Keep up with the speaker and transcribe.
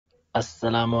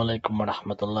Assalamu alaikum wa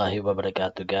rahmatullahi wa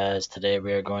barakatuh, guys. Today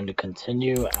we are going to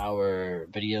continue our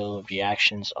video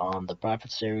reactions on the Prophet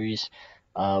series.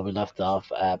 We left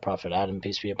off at Prophet Adam,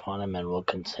 peace be upon him, and we'll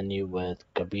continue with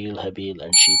Qabil, Habil,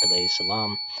 and Sheeth alayhi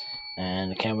salam.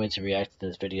 And I can't wait to react to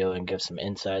this video and give some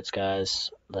insights,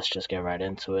 guys. Let's just get right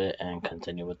into it and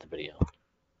continue with the video.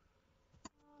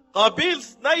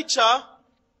 Qabil's nature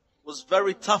was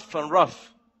very tough and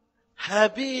rough.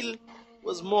 Habil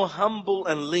was more humble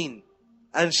and lean.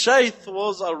 And Sheeth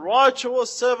was a righteous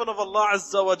servant of Allah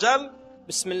Azza wa Jal.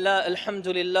 Bismillah,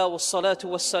 alhamdulillah, wassalatu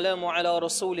wassalamu ala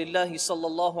rasulillahi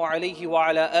sallallahu alayhi wa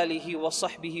ala alihi wa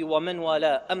sahbihi wa man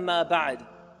wala, amma ba'd.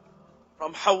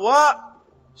 From Hawa,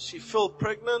 she fell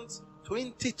pregnant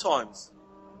 20 times.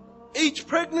 Each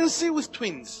pregnancy was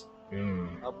twins.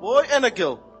 A boy and a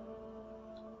girl.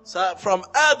 So from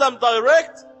Adam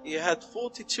direct, he had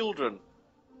 40 children.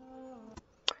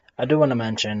 I do want to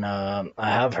mention, I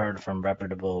have heard from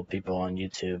reputable people on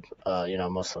YouTube,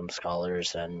 Muslim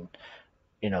scholars and,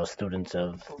 students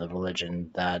of the religion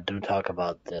that do talk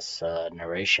about this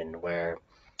narration where,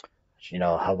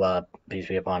 Hawa, peace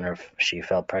be upon her, she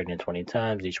fell pregnant 20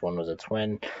 times, each one was a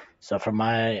twin. So from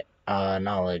my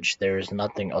knowledge, there is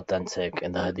nothing authentic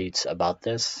in the hadiths about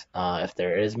this. If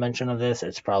there is mention of this,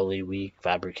 it's probably weak,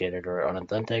 fabricated, or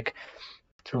unauthentic.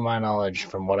 To my knowledge,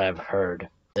 from what I've heard,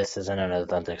 this isn't an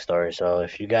authentic story, so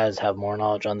if you guys have more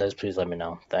knowledge on this, please let me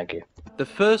know. Thank you. The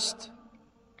first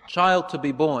child to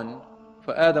be born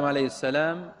for Adam alayhi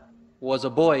salam was a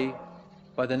boy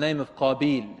by the name of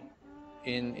Qabil.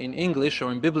 In English, or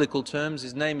in biblical terms,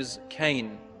 his name is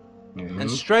Cain.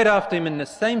 And straight after him in the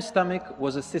same stomach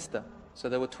was a sister, so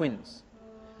they were twins.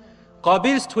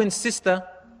 Qabil's twin sister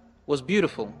was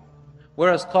beautiful,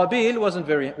 whereas Qabil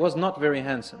was not very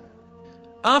handsome.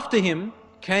 After him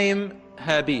came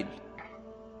Habil.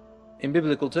 In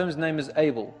biblical terms, his name is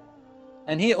Abel.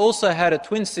 And he also had a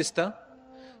twin sister,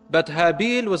 but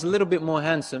Habil was a little bit more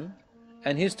handsome,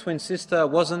 and his twin sister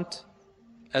wasn't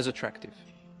as attractive.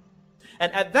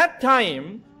 And at that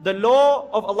time, the law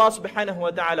of Allah subhanahu wa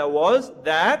ta'ala was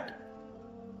that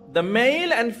the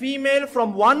male and female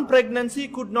from one pregnancy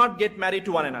could not get married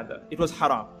to one another. It was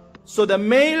haram. So the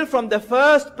male from the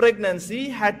first pregnancy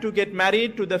had to get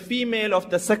married to the female of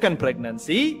the second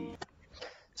pregnancy.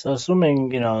 So assuming,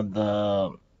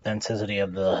 the authenticity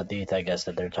of the hadith, I guess,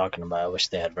 that they're talking about, I wish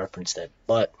they had referenced it,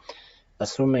 but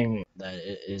assuming that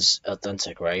it is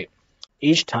authentic, right?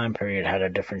 Each time period had a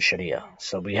different sharia.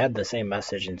 So we had the same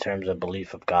message in terms of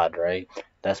belief of God, right?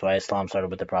 That's why Islam started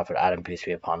with the Prophet Adam, peace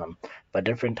be upon him. But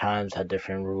different times had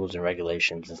different rules and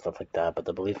regulations and stuff like that, but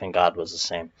the belief in God was the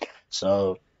same.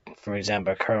 So, for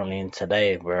example, currently in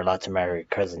today, we're allowed to marry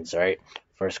cousins, right?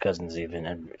 First cousins even,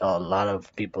 and a lot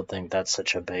of people think that's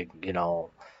such a big,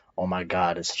 oh my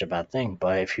God, it's such a bad thing.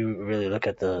 But if you really look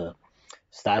at the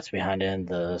stats behind it and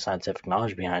the scientific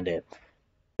knowledge behind it,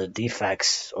 the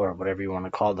defects, or whatever you want to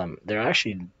call them, they're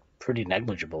actually pretty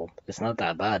negligible. It's not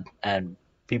that bad, and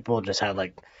people just have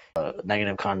like a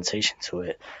negative connotation to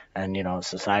it, and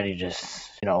society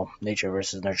just, nature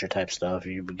versus nurture type stuff.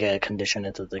 You get conditioned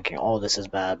into thinking, oh, this is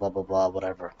bad, blah blah blah,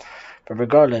 whatever. But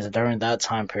regardless, during that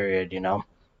time period,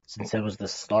 since it was the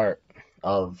start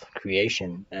of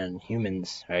creation and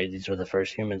humans, right, these were the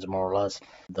first humans more or less,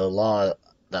 the law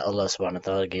that Allah subhanahu wa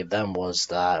ta'ala gave them was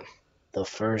that the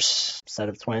first set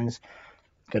of twins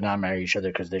could not marry each other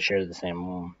because they shared the same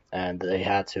womb, and they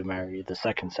had to marry the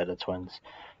second set of twins,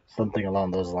 something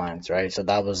along those lines, right? So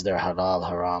that was their halal,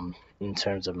 haram in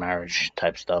terms of marriage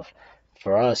type stuff.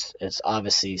 For us, it's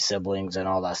obviously siblings and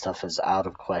all that stuff is out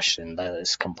of question. That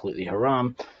is completely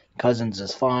haram. Cousins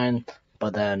is fine,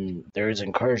 but then there is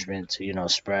encouragement to,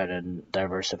 spread and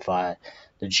diversify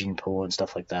the gene pool and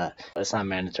stuff like that. It's not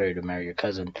mandatory to marry your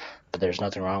cousin, but there's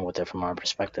nothing wrong with it from our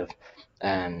perspective.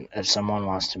 And if someone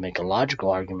wants to make a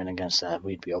logical argument against that,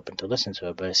 we'd be open to listen to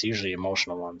it, but it's usually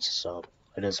emotional ones, so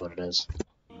it is what it is.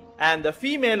 And the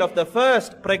female of the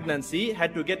first pregnancy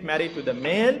had to get married to the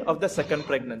male of the second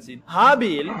pregnancy.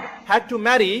 Habil had to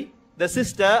marry the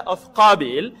sister of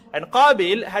Qabil, and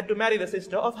Qabil had to marry the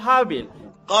sister of Habil.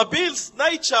 Qabil's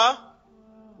nature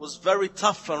was very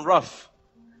tough and rough.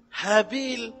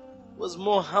 Habil was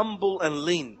more humble and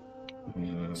lean.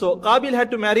 So Qabil had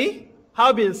to marry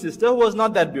Habil's sister, who was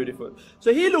not that beautiful.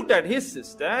 So he looked at his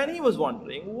sister and he was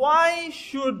wondering, why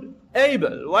should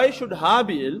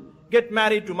Habil get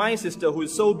married to my sister who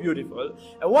is so beautiful?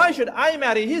 And why should I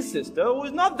marry his sister who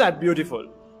is not that beautiful?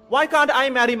 Why can't I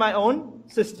marry my own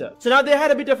sister? So now they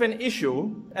had a bit of an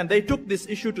issue, and they took this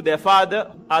issue to their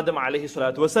father, Adam alayhi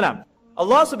salatu wasalam.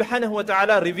 Allah subhanahu wa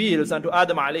ta'ala reveals unto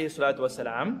Adam alayhi salatu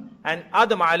wasalam, and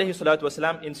Adam alayhi salatu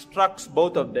wasalam instructs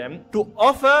both of them to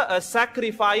offer a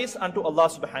sacrifice unto Allah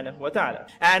subhanahu wa ta'ala.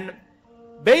 And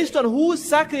based on whose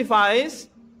sacrifice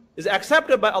is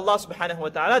accepted by Allah subhanahu wa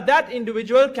ta'ala, that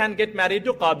individual can get married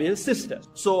to Qabil's sister.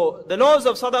 So the laws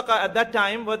of sadaqah at that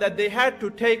time were that they had to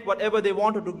take whatever they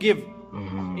wanted to give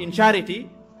in charity,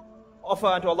 offer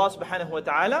unto Allah subhanahu wa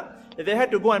ta'ala. They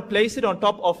had to go and place it on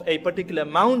top of a particular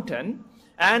mountain,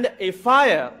 and a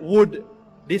fire would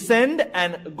descend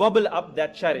and gobble up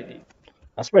that charity.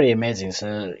 That's pretty amazing.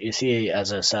 So you see,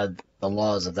 as I said, the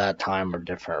laws of that time were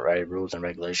different, right? Rules and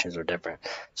regulations were different.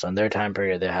 So in their time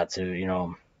period, they had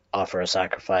to, offer a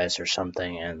sacrifice or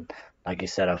something, and like you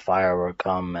said, a fire would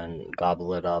come and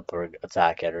gobble it up or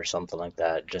attack it or something like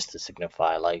that, just to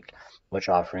signify like which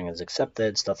offering is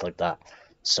accepted, stuff like that.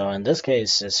 So in this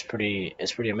case, it's pretty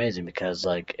amazing, because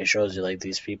like it shows you like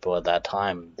these people at that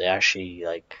time, they actually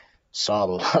like saw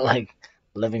like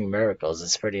living miracles.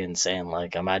 It's pretty insane.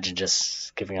 Like imagine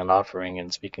just giving an offering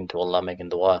and speaking to Allah, making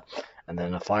dua, and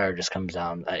then a fire just comes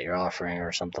down at your offering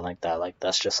or something like that. Like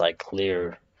that's just like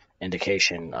clear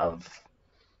indication of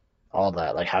all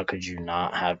that. Like how could you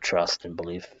not have trust and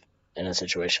belief in a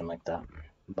situation like that?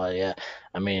 But yeah,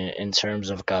 I mean, in terms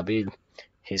of Qabil,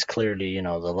 he's clearly, the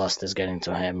lust is getting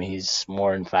to him. He's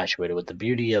more infatuated with the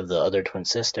beauty of the other twin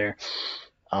sister,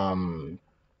 and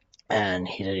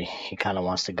he kind of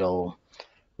wants to go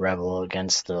rebel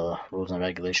against the rules and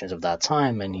regulations of that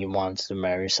time, and he wants to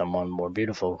marry someone more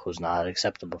beautiful who's not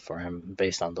acceptable for him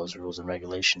based on those rules and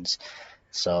regulations.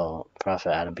 So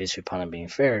Prophet Adam, peace be upon him, being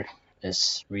fair,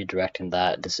 is redirecting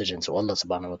that decision to Allah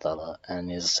subhanahu wa ta'ala,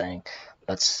 and is saying,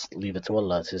 let's leave it to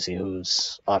Allah to see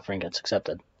whose offering gets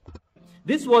accepted.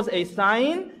 This was a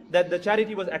sign that the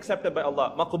charity was accepted by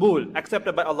Allah, maqbool,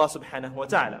 accepted by Allah subhanahu wa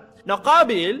ta'ala. Now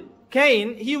Qabil,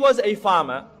 Cain, he was a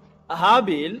farmer.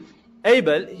 Habil,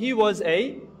 Abel, he was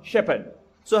a shepherd.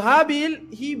 So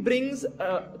Habil, he brings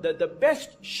the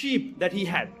best sheep that he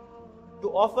had to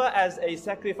offer as a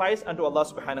sacrifice unto Allah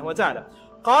subhanahu wa ta'ala.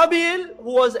 Qabil,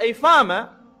 who was a farmer,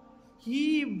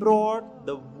 he brought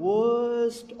the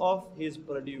worst of his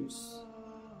produce,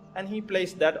 and he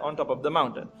placed that on top of the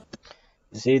mountain.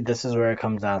 You see, this is where it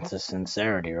comes down to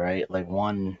sincerity, right? Like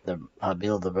the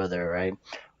Habil, the brother, right?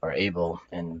 Or Abel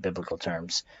in biblical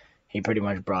terms, he pretty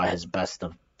much brought his best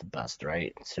of the best,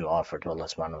 right? To offer to Allah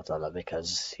subhanahu wa ta'ala,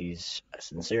 because he's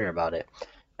sincere about it.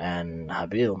 And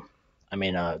Qabil,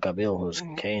 who's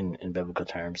Cain in biblical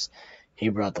terms, he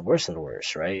brought the worst of the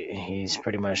worst, right? He's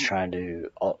pretty much trying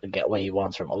to get what he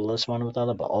wants from Allah subhanahu wa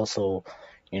ta'ala, but also,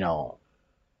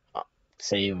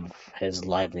 save his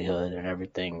livelihood and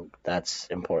everything that's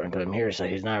important to him here. So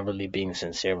he's not really being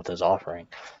sincere with his offering.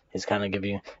 He's kind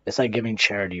of it's like giving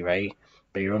charity, right?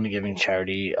 But you're only giving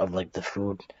charity of like the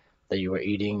food that you were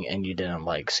eating and you didn't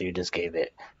like, so you just gave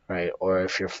it, right? Or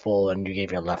if you're full and you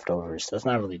gave your leftovers, that's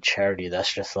not really charity.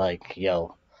 That's just like,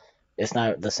 it's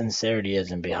not, the sincerity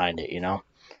isn't behind it,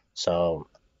 So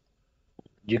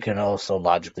you can also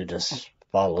logically just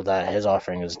follow that. His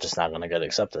offering is just not going to get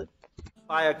accepted.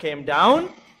 Fire came down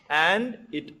and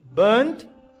it burnt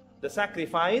the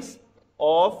sacrifice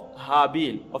of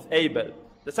Habil, of Abel.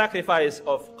 The sacrifice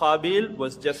of Qabil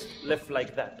was just left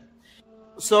like that.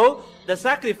 So the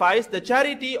sacrifice, the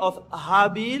charity of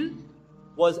Habil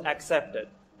was accepted,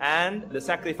 and the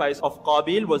sacrifice of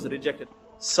Qabil was rejected.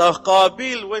 So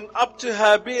Qabil went up to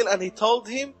Habil and he told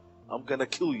him, I'm gonna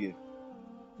kill you.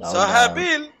 So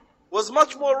Habil was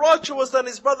much more righteous than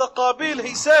his brother Qabil.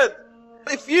 He said,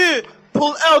 if you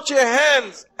pull out your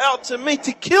hands out to me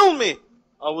to kill me,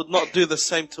 I would not do the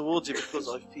same towards you, because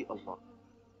I fear Allah.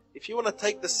 If you want to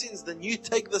take the sins, then you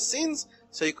take the sins,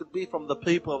 so you could be from the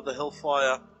people of the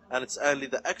hellfire, and it's only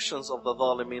the actions of the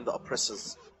zalimeen, the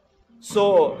oppressors.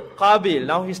 So Qabil,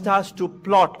 now he starts to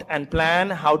plot and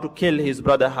plan how to kill his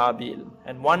brother Habil.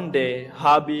 And one day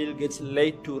Habil gets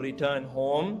late to return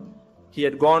home. He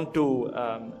had gone to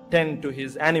tend to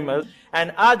his animals,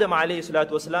 and Adam alayhi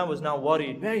salatu wasalam was now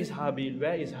worried. Where is Habil?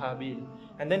 Where is Habil?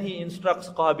 And then he instructs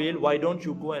Qabil, why don't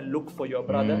you go and look for your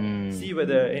brother, see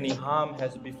whether any harm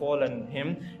has befallen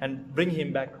him, and bring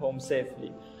him back home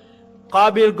safely.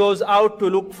 Qabil goes out to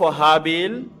look for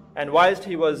Habil, and whilst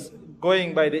he was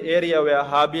going by the area where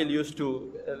Habil used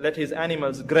to let his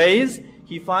animals graze,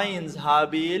 he finds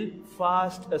Habil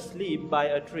fast asleep by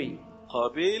a tree.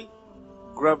 Qabil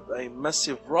grabbed a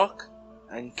massive rock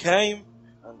and came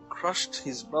and crushed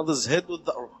his brother's head with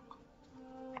that rock.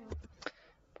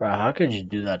 Bro, how could you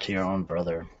do that to your own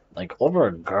brother? Like, over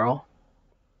a girl?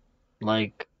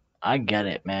 Like, I get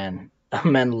it, man.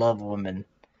 Men love women.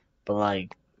 But,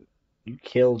 like, you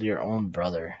killed your own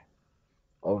brother.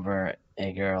 over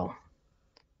a girl.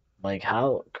 Like,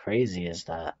 how crazy is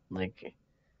that? Like,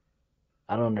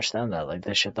 I don't understand that. Like,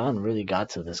 the shaitan really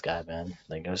got to this guy, man.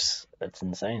 Like, it's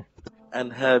insane.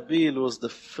 And Habil was the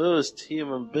first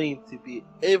human being to be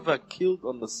ever killed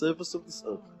on the surface of this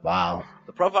earth. Wow.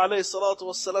 The Prophet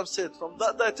ﷺ said, from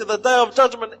that day to the day of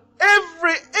judgment,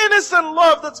 every innocent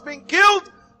life that's been killed,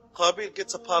 Qabil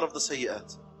gets a part of the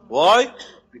sayyat. Why?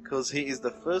 Because he is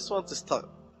the first one to start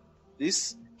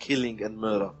this killing and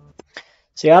murder.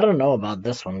 See, I don't know about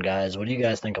this one, guys. What do you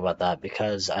guys think about that?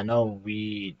 Because I know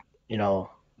the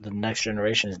next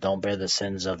generations don't bear the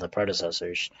sins of the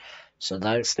predecessors. So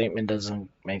that statement doesn't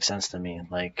make sense to me.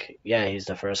 Like, yeah, he's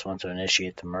the first one to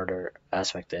initiate the murder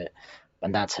aspect of it,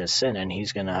 and that's his sin, and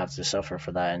he's going to have to suffer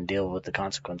for that and deal with the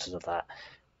consequences of that.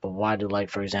 But why do, like,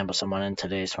 for example, someone in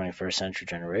today's 21st century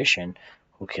generation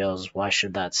who kills, why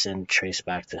should that sin trace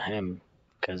back to him?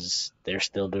 Because they're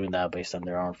still doing that based on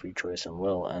their own free choice and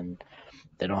will, and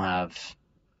they don't have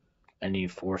any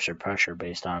force or pressure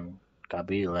based on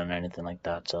Qabil and anything like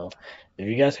that. So if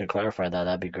you guys could clarify that,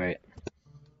 that'd be great.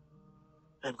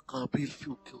 And Qabil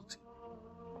feel guilty.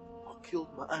 I killed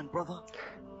my own brother.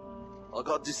 I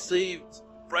got deceived,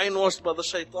 brainwashed by the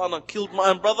shaitan and killed my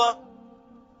own brother.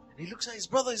 And he looks at his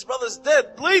brother's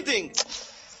dead, bleeding.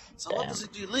 So what does he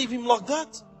do? Leave him like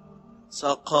that?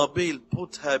 So Qabil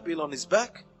put Habil on his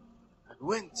back and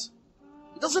went.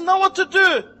 He doesn't know what to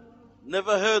do.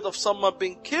 Never heard of someone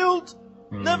being killed.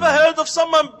 Never heard of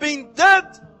someone being dead.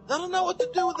 They don't know what to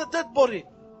do with a dead body.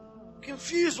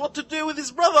 Confused what to do with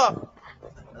his brother.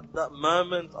 At that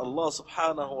moment, Allah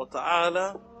subhanahu wa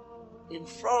ta'ala, in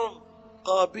front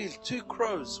of Qabil, 2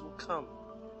 crows will come.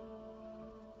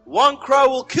 One crow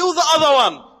will kill the other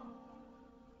one.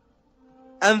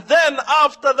 And then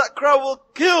after that crow will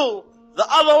kill the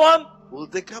other one, will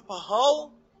dig up a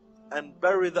hole and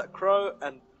bury that crow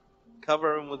and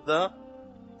cover him with the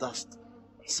dust.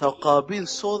 So Qabil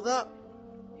saw that.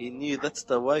 He knew that's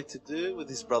the way to do with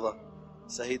his brother.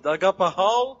 So he dug up a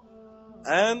hole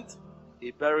and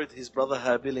he buried his brother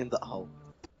Habil in that hole.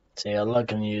 See, Allah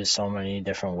can use so many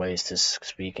different ways to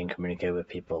speak and communicate with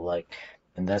people. Like,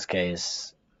 in this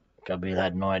case, Qabil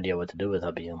had no idea what to do with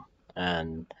Habil.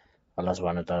 And Allah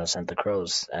subhanahu wa ta'ala sent the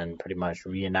crows and pretty much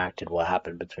reenacted what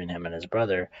happened between him and his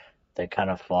brother. They kind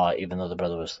of fought, even though the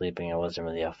brother was sleeping, it wasn't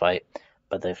really a fight.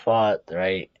 But they fought,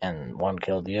 right? And one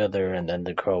killed the other, and then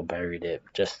the crow buried it,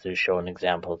 just to show an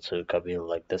example to Qabil,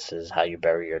 like, this is how you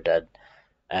bury your dead.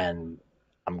 And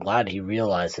I'm glad he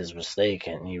realized his mistake,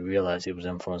 and he realized he was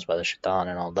influenced by the shaitan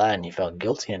and all that, and he felt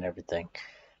guilty and everything.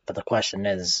 But the question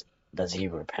is, does he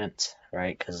repent,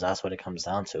 right? Because that's what it comes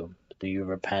down to. Do you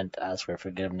repent, ask for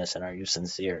forgiveness, and are you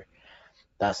sincere?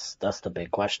 That's the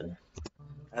big question.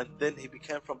 And then he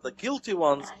became from the guilty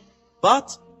ones,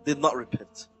 but did not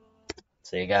repent.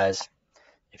 See, guys,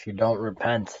 if you don't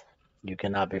repent, you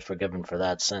cannot be forgiven for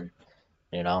that sin,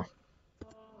 you know?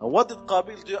 And what did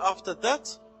Qabil do after that?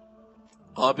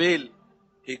 Qabil,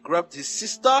 he grabbed his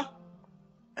sister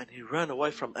and he ran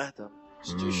away from Adam.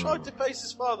 He's too shy to face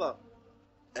his father,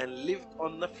 and lived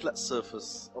on the flat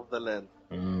surface of the land.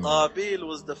 Qabil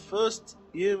was the first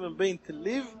human being to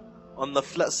live on the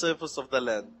flat surface of the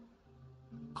land.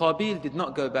 Qabil did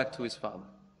not go back to his father.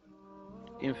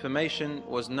 Information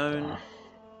was known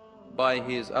by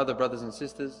his other brothers and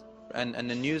sisters, and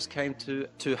the news came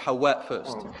to Hawa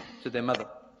first, to their mother.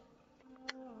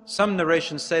 Some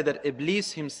narrations say that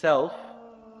Iblis himself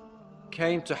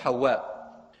came to Hawa,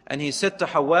 and he said to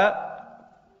Hawa,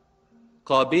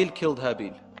 Qabil killed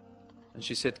Habil. And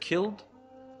she said, killed?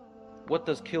 What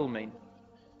does kill mean?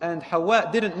 And Hawa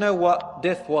didn't know what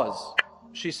death was.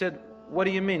 She said, what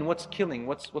do you mean? What's killing?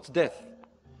 What's death?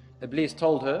 Iblis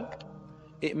told her,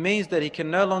 it means that he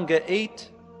can no longer eat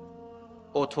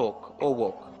or talk or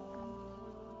walk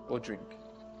or drink.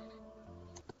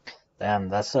 Damn,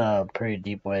 that's a pretty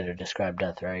deep way to describe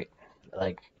death, right?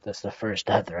 Like, that's the first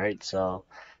death, right? So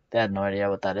they had no idea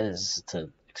what that is. To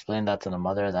explain that to the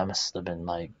mother, that must have been,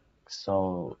 like,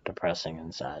 so depressing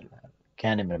and sad.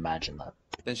 Can't even imagine that.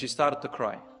 Then she started to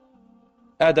cry.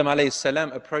 Adam alayhi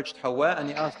salam approached Hawa and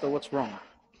he asked her what's wrong.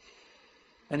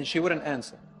 And she wouldn't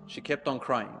answer. She kept on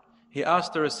crying. He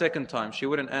asked her a second time. She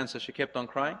wouldn't answer. She kept on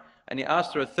crying. And he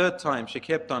asked her a third time. She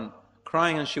kept on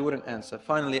crying and she wouldn't answer.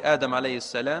 Finally, Adam alayhi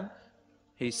salam,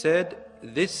 he said,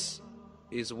 this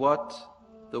is what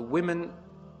the women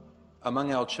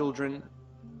among our children,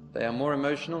 they are more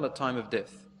emotional at time of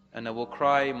death. And they will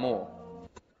cry more.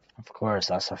 Of course,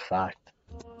 that's a fact.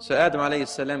 So Adam alayhi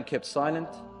salam kept silent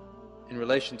in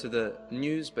relation to the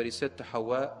news, but he said to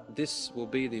Hawa, this will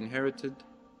be the inherited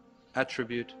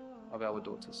attribute of our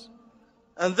daughters.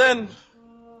 And then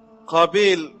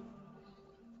Qabil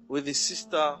with his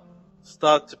sister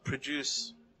start to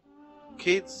produce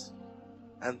kids,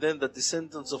 and then the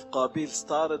descendants of Qabil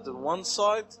started on one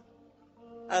side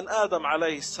and Adam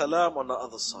alayhi salam on the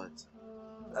other side.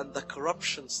 And the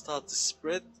corruption started to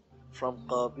spread from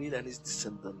Qabil and his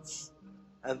descendants.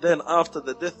 And then after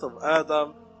the death of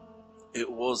Adam, it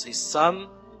was his son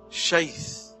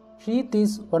Shaith. Shaith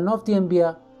is one of the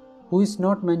Anbiya who is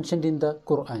not mentioned in the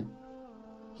Quran.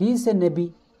 He is a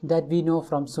Nabi that we know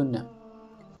from Sunnah.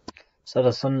 So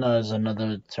the Sunnah is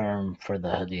another term for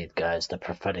the Hadith, guys, the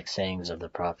prophetic sayings of the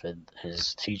Prophet,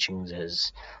 his teachings,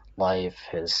 his life,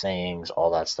 his sayings,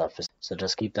 all that stuff. So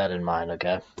just keep that in mind,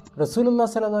 okay? Rasulullah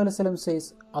sallallahu alaihi wasallam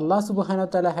says Allah subhanahu wa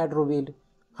ta'ala had revealed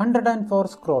 104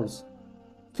 scrolls,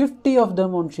 50 of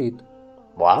them on Shaith.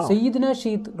 Wow. Sayyidina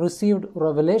Shaith received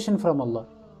revelation from Allah.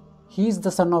 He is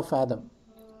the son of Adam.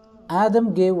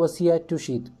 Adam gave wasiyah to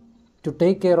Shaith to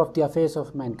take care of the affairs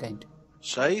of mankind.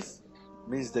 Shaith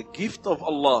means the gift of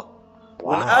Allah.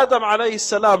 Wow. When Adam alayhi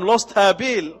salam lost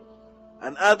Habil,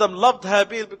 and Adam loved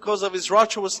Habil because of his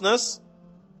righteousness,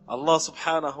 Allah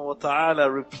subhanahu wa ta'ala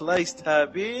replaced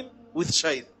Habil with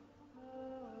Shaith.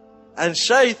 And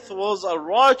Shaith was a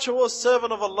righteous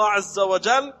servant of Allah Azza wa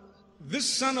Jal. This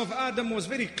son of Adam was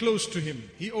very close to him.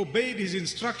 He obeyed his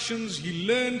instructions. He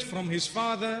learned from his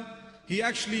father. He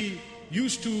actually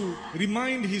used to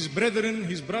remind his brethren,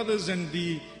 his brothers and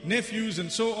the nephews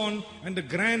and so on, and the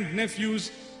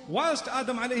grand-nephews. Whilst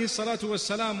Adam alayhi salatu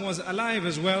wasalam was alive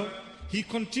as well, he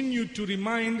continued to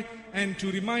remind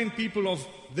people of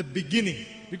the beginning,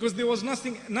 because there was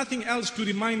nothing else to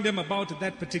remind them about at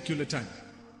that particular time,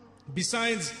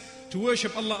 besides to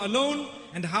worship Allah alone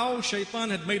and how Shaitan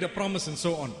had made a promise and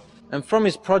so on. And from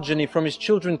his progeny, from his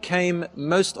children came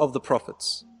most of the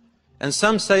prophets. And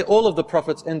some say all of the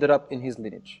prophets ended up in his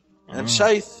lineage. And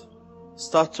Shaith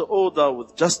started to order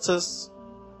with justice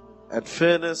and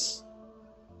fairness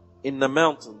in the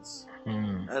mountains,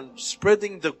 and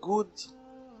spreading the good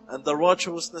and the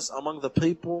righteousness among the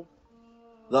people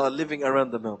that are living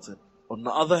around the mountain. On the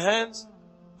other hand,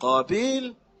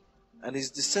 Qabil and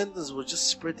his descendants were just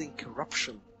spreading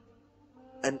corruption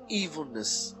and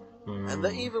evilness. And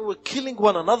they even were killing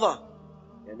one another.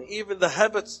 And even the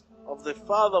habits of their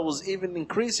father was even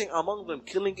increasing among them,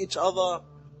 killing each other,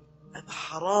 and the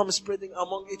haram spreading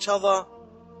among each other.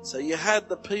 So you had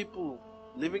the people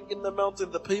living in the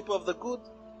mountain, the people of the good,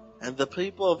 and the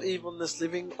people of evilness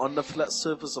living on the flat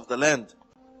surface of the land.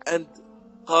 And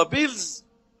Qabil's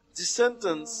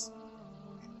descendants,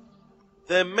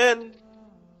 their men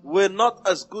were not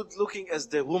as good looking as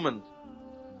their women.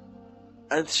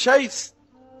 And Shaith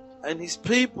and his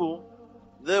people,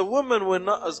 their women were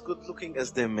not as good looking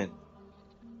as their men.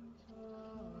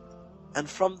 And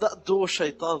from that door,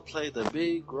 Shaitan played a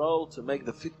big role to make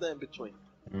the fitna in between.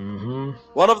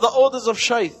 One of the orders of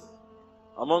Shaith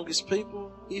among his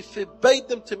people, he forbade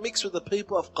them to mix with the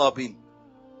people of Qabil.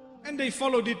 And they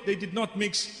followed it, they did not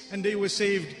mix, and they were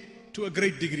saved to a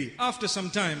great degree. After some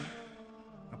time,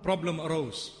 a problem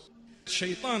arose.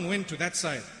 Shaitan went to that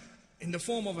side in the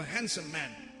form of a handsome man.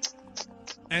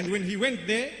 And when he went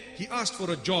there, he asked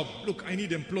for a job. Look, I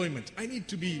need employment. I need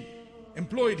to be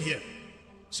employed here.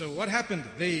 So what happened?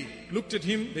 They looked at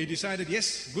him, they decided,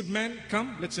 yes, good man,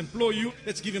 come, let's employ you,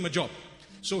 let's give him a job.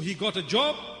 So he got a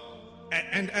job,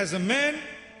 and as a man,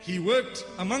 he worked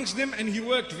amongst them, and he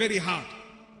worked very hard.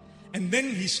 And then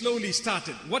he slowly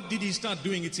started. What did he start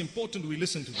doing? It's important we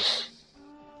listen to this.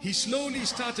 He slowly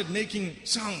started making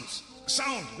sound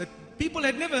that people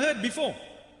had never heard before.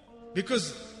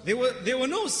 Because there were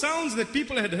no sounds that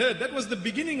people had heard. That was the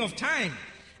beginning of time.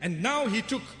 And now he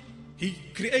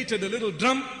created a little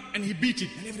drum and he beat it,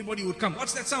 and everybody would come.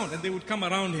 What's that sound? And they would come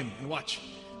around him and watch.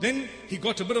 Then he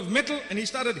got a bit of metal and he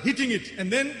started hitting it,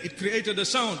 and then it created a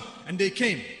sound and they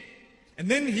came. And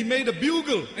then he made a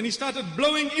bugle and he started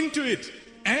blowing into it,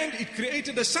 and it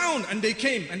created a sound, and they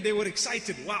came and they were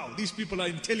excited. Wow, these people are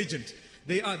intelligent.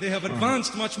 They have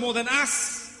advanced much more than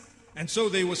us. And so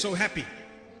they were so happy.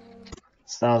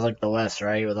 Sounds like the West,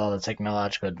 right? With all the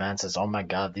technological advances. Oh my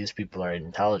God, these people are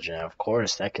intelligent. Of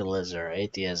course, secularism or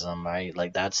atheism, right?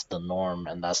 Like, that's the norm,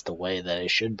 and that's the way that it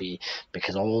should be,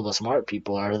 because all the smart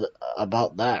people are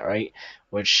about that, right?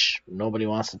 Which nobody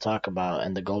wants to talk about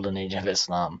in the golden age of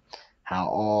Islam.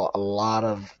 How a lot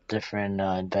of different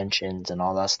inventions and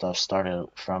all that stuff started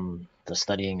from the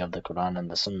studying of the Quran and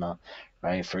the Sunnah,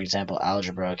 right? For example,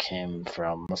 algebra came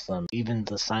from Muslims. Even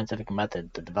the scientific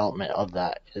method, the development of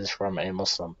that is from a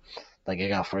Muslim. Like, it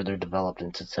got further developed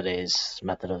into today's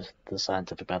method of the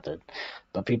scientific method.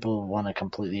 But people want to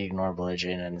completely ignore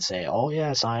religion and say, oh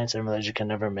yeah, science and religion can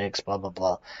never mix, blah, blah,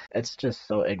 blah. It's just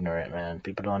so ignorant, man.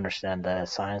 People don't understand that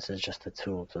science is just a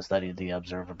tool to study the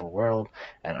observable world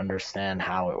and understand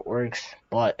how it works.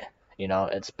 But, you know,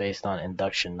 it's based on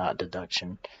induction, not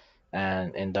deduction.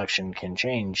 And induction can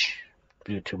change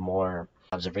due to more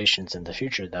observations in the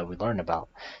future that we learn about.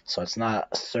 So it's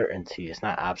not certainty, it's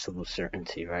not absolute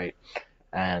certainty, right?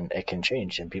 And it can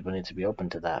change, and people need to be open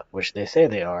to that, which they say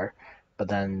they are, but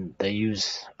then they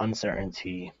use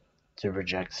uncertainty to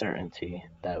reject certainty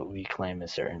that we claim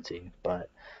is certainty. But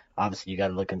obviously you got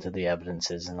to look into the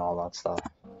evidences and all that stuff.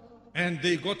 And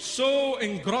they got so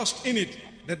engrossed in it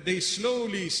that they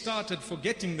slowly started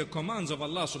forgetting the commands of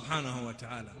Allah subhanahu wa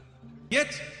ta'ala.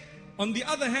 Yet, on the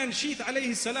other hand, Sheikh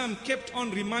alayhi salam kept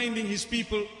on reminding his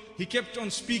people, he kept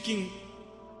on speaking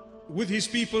with his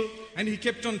people, and he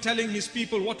kept on telling his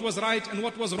people what was right and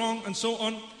what was wrong and so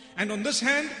on. And on this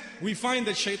hand, we find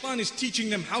that Shaitan is teaching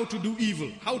them how to do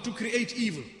evil, how to create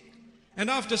evil. And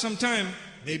after some time,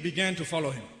 they began to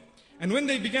follow him. And when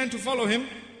they began to follow him,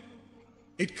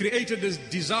 it created a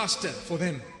disaster for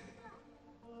them.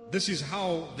 This is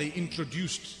how they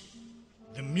introduced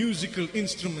the musical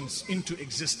instruments into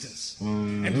existence.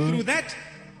 And through that,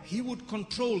 he would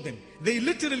control them. They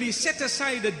literally set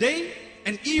aside a day,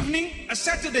 an evening, a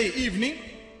Saturday evening,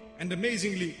 and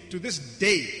amazingly, to this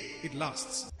day, it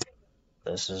lasts.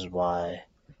 This is why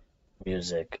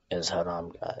music is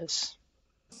haram, guys.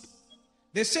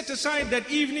 They set aside that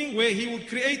evening where he would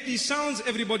create these sounds,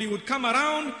 everybody would come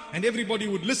around, and everybody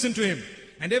would listen to him.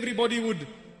 And everybody would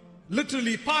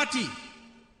literally party.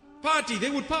 They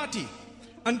would party.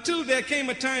 Until there came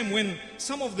a time when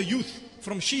some of the youth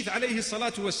from Sheikh alayhi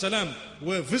salatu wasalam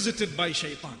were visited by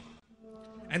Shaitan.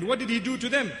 And what did he do to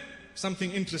them?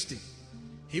 Something interesting.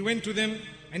 He went to them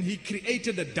and he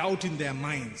created a doubt in their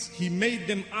minds. He made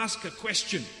them ask a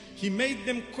question. He made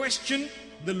them question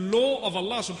the law of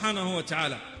Allah subhanahu wa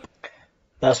ta'ala.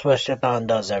 That's what Shaitan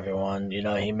does, everyone. You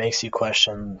know, he makes you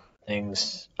question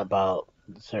things about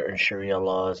certain Sharia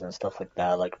laws and stuff like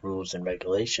that, like rules and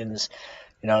regulations.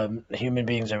 You know, human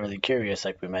beings are really curious,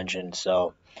 like we mentioned.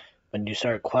 So when you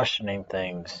start questioning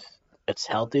things, it's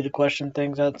healthy to question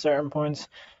things at certain points,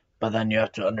 but then you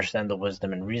have to understand the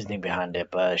wisdom and reasoning behind it.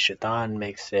 But Shaitan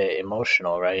makes it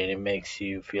emotional, right? And it makes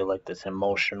you feel like this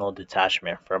emotional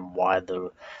detachment from why the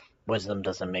wisdom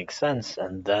doesn't make sense.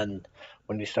 And then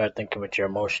when you start thinking with your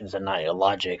emotions and not your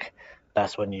logic,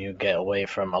 that's when you get away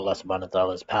from Allah subhanahu wa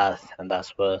ta'ala's path, and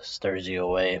that's what stirs you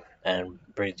away and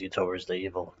brings you towards the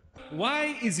evil.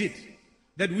 Why is it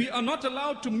that we are not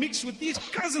allowed to mix with these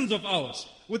cousins of ours,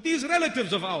 with these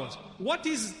relatives of ours? What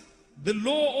is the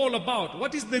law all about?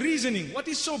 What is the reasoning? What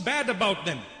is so bad about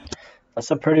them?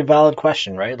 That's a pretty valid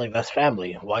question, right? Like, that's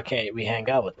family. Why can't we hang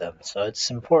out with them? So it's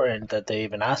important that they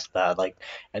even ask that, like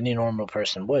any normal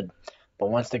person would. But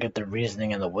once they get the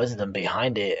reasoning and the wisdom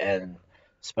behind it, and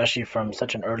especially from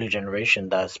such an early generation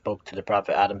that spoke to the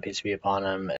Prophet Adam, peace be upon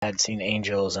him, had seen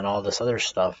angels and all this other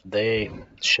stuff, they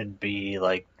should be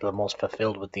like the most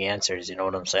fulfilled with the answers, you know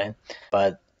what I'm saying?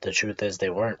 But the truth is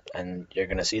they weren't, and you're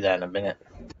going to see that in a minute.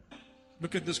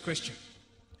 Look at this question.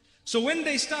 So when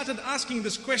they started asking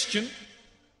this question,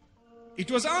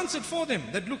 it was answered for them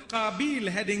that look, Qabil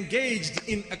had engaged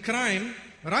in a crime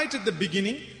right at the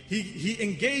beginning. He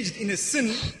engaged in a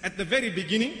sin at the very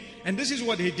beginning, and this is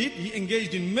what he did. He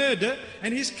engaged in murder,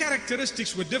 and his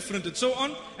characteristics were different and so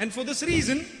on. And for this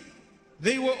reason,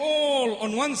 they were all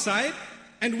on one side,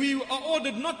 and we are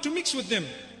ordered not to mix with them.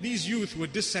 These youth were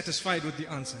dissatisfied with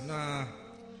the answer. Nah,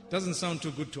 doesn't sound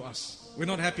too good to us. We're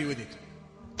not happy with it.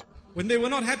 When they were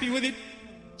not happy with it,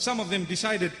 some of them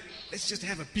decided, let's just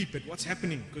have a peep at what's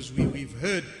happening, because we've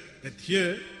heard that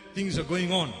here things are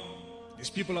going on. These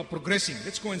people are progressing.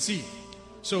 Let's go and see.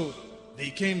 So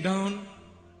they came down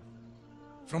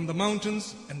from the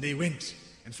mountains and they went.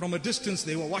 And from a distance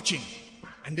they were watching.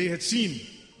 And they had seen.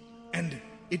 And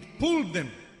it pulled them.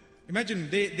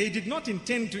 Imagine, they did not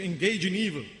intend to engage in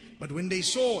evil. But when they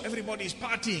saw everybody's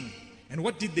partying, and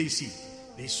what did they see?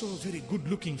 They saw very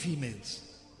good-looking females.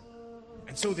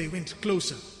 And so they went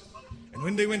closer. And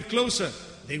when they went closer,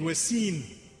 they were seen.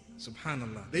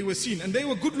 Subhanallah. They were seen. And they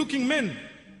were good-looking men.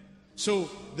 So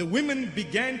the women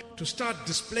began to start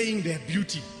displaying their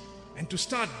beauty and to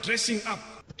start dressing up.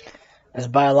 It's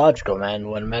biological, man.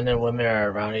 When men and women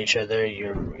are around each other,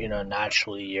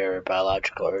 naturally your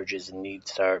biological urges and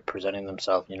needs start presenting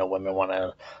themselves. You know, women want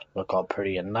to look all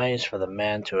pretty and nice for the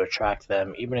man to attract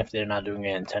them, even if they're not doing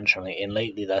it intentionally. And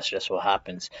lately, that's just what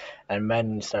happens. And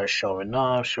men start showing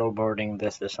off, showboating,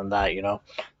 this and that, you know.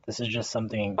 This is just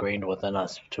something ingrained within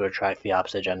us to attract the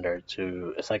opposite gender.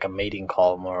 It's like a mating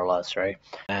call, more or less, right?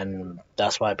 And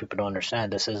that's why people don't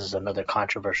understand. This is another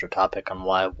controversial topic on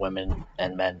why women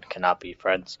and men cannot be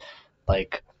friends.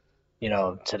 Like,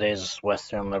 today's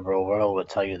Western liberal world would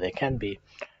tell you they can be,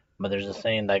 but there's a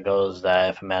saying that goes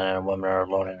that if a man and a woman are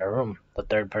alone in a room, the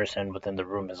third person within the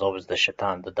room is always the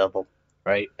shaitan, the devil,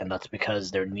 right? And that's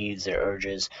because their needs, their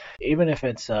urges, even if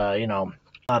it's,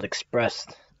 not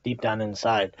expressed deep down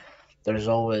inside, there's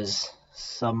always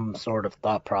some sort of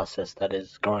thought process that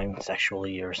is going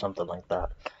sexually or something like that.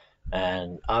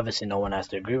 And obviously no one has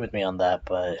to agree with me on that,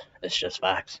 but it's just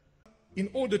facts. In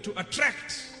order to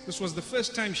attract, this was the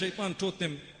first time Shaitan taught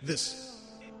them this.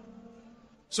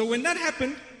 So when that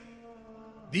happened,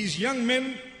 these young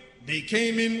men, they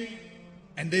came in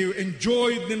and they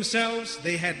enjoyed themselves.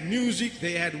 They had music,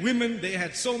 they had women, they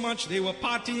had so much. They were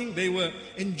partying, they were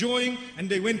enjoying, and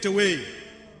they went away.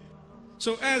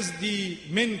 So as the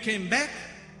men came back,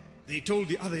 they told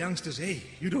the other youngsters, hey,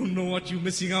 you don't know what you're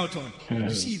missing out on. You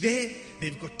see there,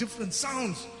 they've got different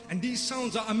sounds, and these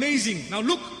sounds are amazing. Now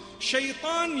look,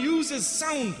 Shaitan uses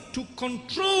sound to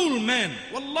control man.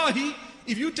 Wallahi,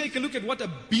 if you take a look at what a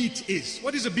beat is,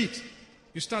 what is a beat?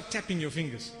 You start tapping your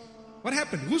fingers. What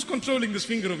happened? Who's controlling this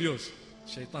finger of yours?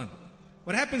 Shaitan.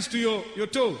 What happens to your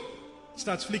toe? It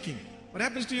starts flicking. What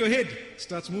happens to your head? It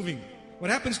starts moving.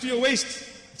 What happens to your waist?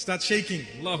 It starts shaking.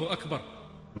 Allahu Akbar.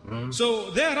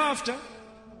 So thereafter,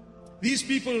 these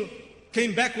people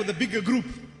came back with a bigger group.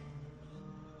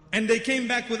 And they came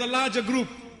back with a larger group.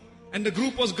 And the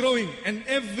group was growing. And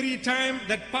every time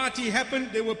that party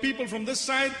happened, there were people from this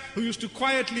side who used to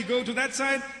quietly go to that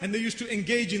side, and they used to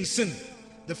engage in sin.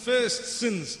 The first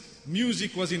sins,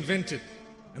 music was invented.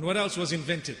 And what else was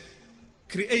invented?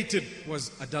 Created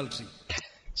was adultery.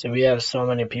 So we have so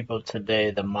many people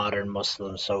today, the modern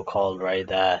Muslims so-called, right,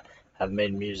 that have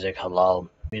made music halal.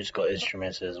 Musical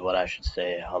instruments is what I should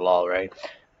say, halal, right?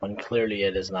 When clearly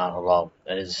it is not halal.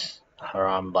 It is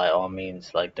haram by all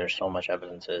means. Like, there's so much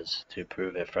evidences to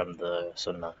prove it from the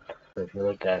sunnah. So if you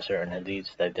look at certain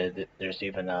hadiths, there's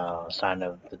even a sign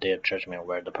of the Day of Judgment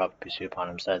where the Prophet, peace be upon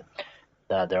him, said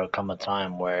that there will come a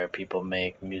time where people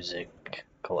make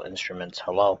musical instruments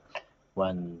halal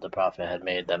when the Prophet had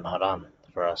made them haram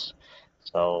for us.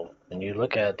 So when you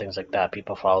look at things like that,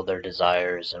 people follow their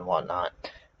desires and whatnot,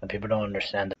 and people don't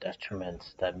understand the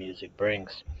detriments that music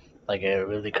brings. Like, it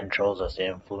really controls us. It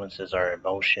influences our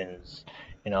emotions.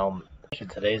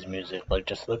 Today's music, like,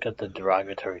 just look at the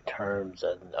derogatory terms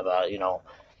and about,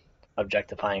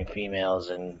 objectifying females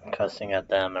and cussing at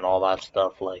them and all that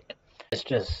stuff. Like, it's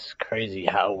just crazy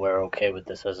how we're okay with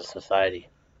this as a society.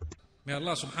 May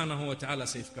Allah subhanahu wa ta'ala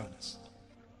safeguard us.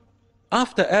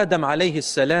 After Adam alayhi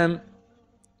salam,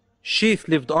 Sheeth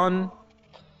lived on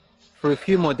for a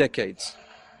few more decades.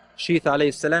 Sheeth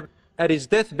alayhi salam, at his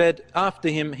deathbed, after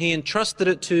him, he entrusted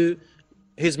it to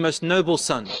his most noble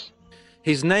son.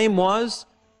 His name was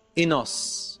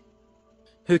Enos,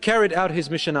 who carried out his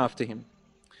mission after him.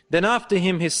 Then after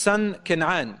him, his son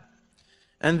Canaan,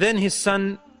 and then his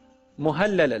son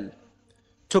Muhallalal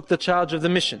took the charge of the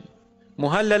mission.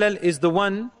 Muhallalal is the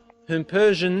one whom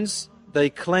Persians, they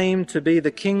claim to be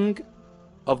the king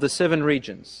of the 7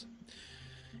 regions.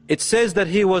 It says that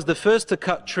he was the first to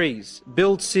cut trees,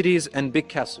 build cities and big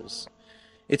castles.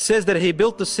 It says that he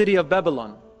built the city of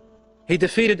Babylon. He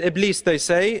defeated Iblis, they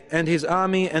say, and his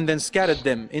army, and then scattered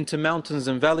them into mountains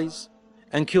and valleys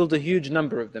and killed a huge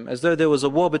number of them, as though there was a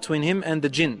war between him and the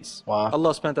jinns. Wow.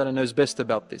 Allah subhanahu wa ta'ala knows best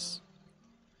about this.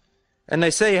 And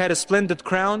they say he had a splendid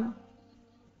crown,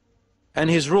 and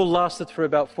his rule lasted for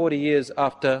about 40 years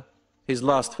after his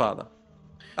last father.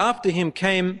 After him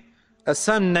came a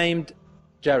son named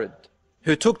Jared,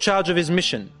 who took charge of his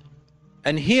mission.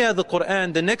 And here the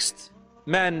Quran, the next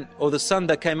man or the son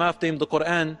that came after him, the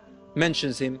Quran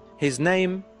mentions him. His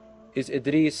name is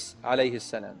Idris alayhi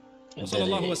salam. وصلى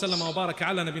الله وسلم وبارك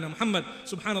على نبينا محمد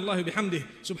سبحان الله بحمده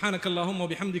سبحانك اللهم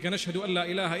وبحمدك نشهد أن لا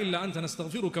إله إلا أنت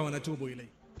نستغفرك ونتوب إليك.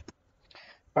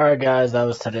 Alright guys, that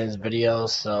was today's video.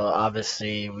 So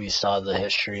obviously we saw the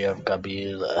history of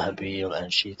Qabil, Habil,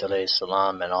 and Sheeth alayhi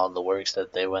salam, and all the works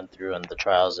that they went through, and the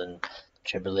trials and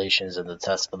tribulations and the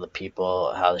tests of the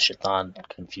people, how the shaitan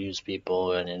confused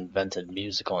people and invented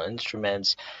musical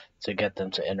instruments to get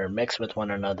them to intermix with one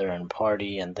another and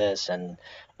party and this, and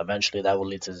eventually that will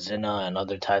lead to zina and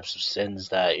other types of sins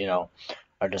that,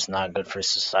 are just not good for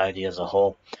society as a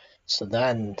whole. So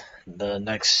then the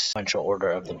next sequential order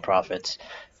of the prophets,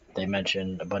 they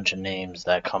mention a bunch of names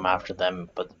that come after them,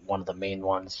 but one of the main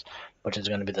ones, which is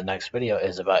going to be the next video,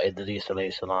 is about Idris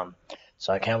alayhi salam.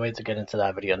 So I can't wait to get into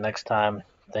that video next time.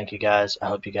 Thank you guys. I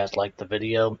hope you guys liked the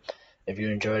video. If you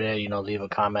enjoyed it, leave a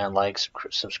comment, like,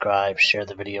 subscribe, share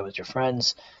the video with your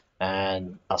friends,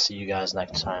 and I'll see you guys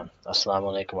next time.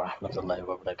 Assalamu alaikum wa rahmatullahi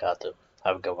wa barakatuh.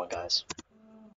 Have a good one, guys.